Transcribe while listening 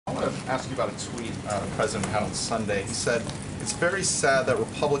to ask you about a tweet the president had on Sunday. He said, "It's very sad that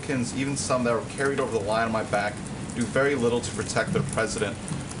Republicans, even some that were carried over the line on my back, do very little to protect their president."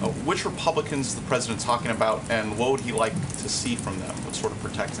 Which Republicans is the president talking about, and what would he like to see from them? What sort of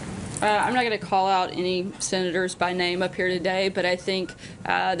protecting? I'm not going to call out any senators by name up here today, but I think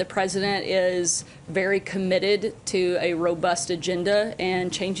the president is very committed to a robust agenda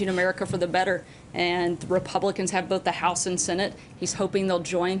and changing America for the better. And Republicans have both the House and Senate. He's hoping they'll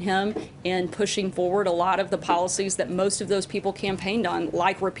join him in pushing forward a lot of the policies that most of those people campaigned on,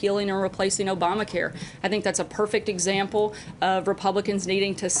 like repealing and replacing Obamacare. I think that's a perfect example of Republicans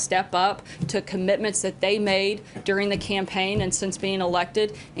needing to step up to commitments that they made during the campaign and since being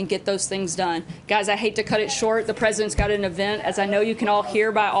elected and get those things done. Guys, I hate to cut it short. The president's got an event, as I know you can all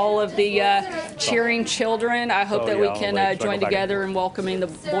hear by all of the cheering children. I hope that we can join together in welcoming the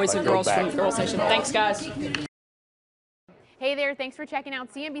boys and girls from the Girls Nation. Thanks, guys. Hey there, thanks for checking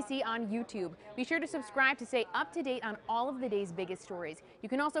out CNBC on YouTube. Be sure to subscribe to stay up to date on all of the day's biggest stories. You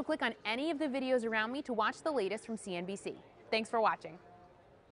can also click on any of the videos around me to watch the latest from CNBC. Thanks for watching.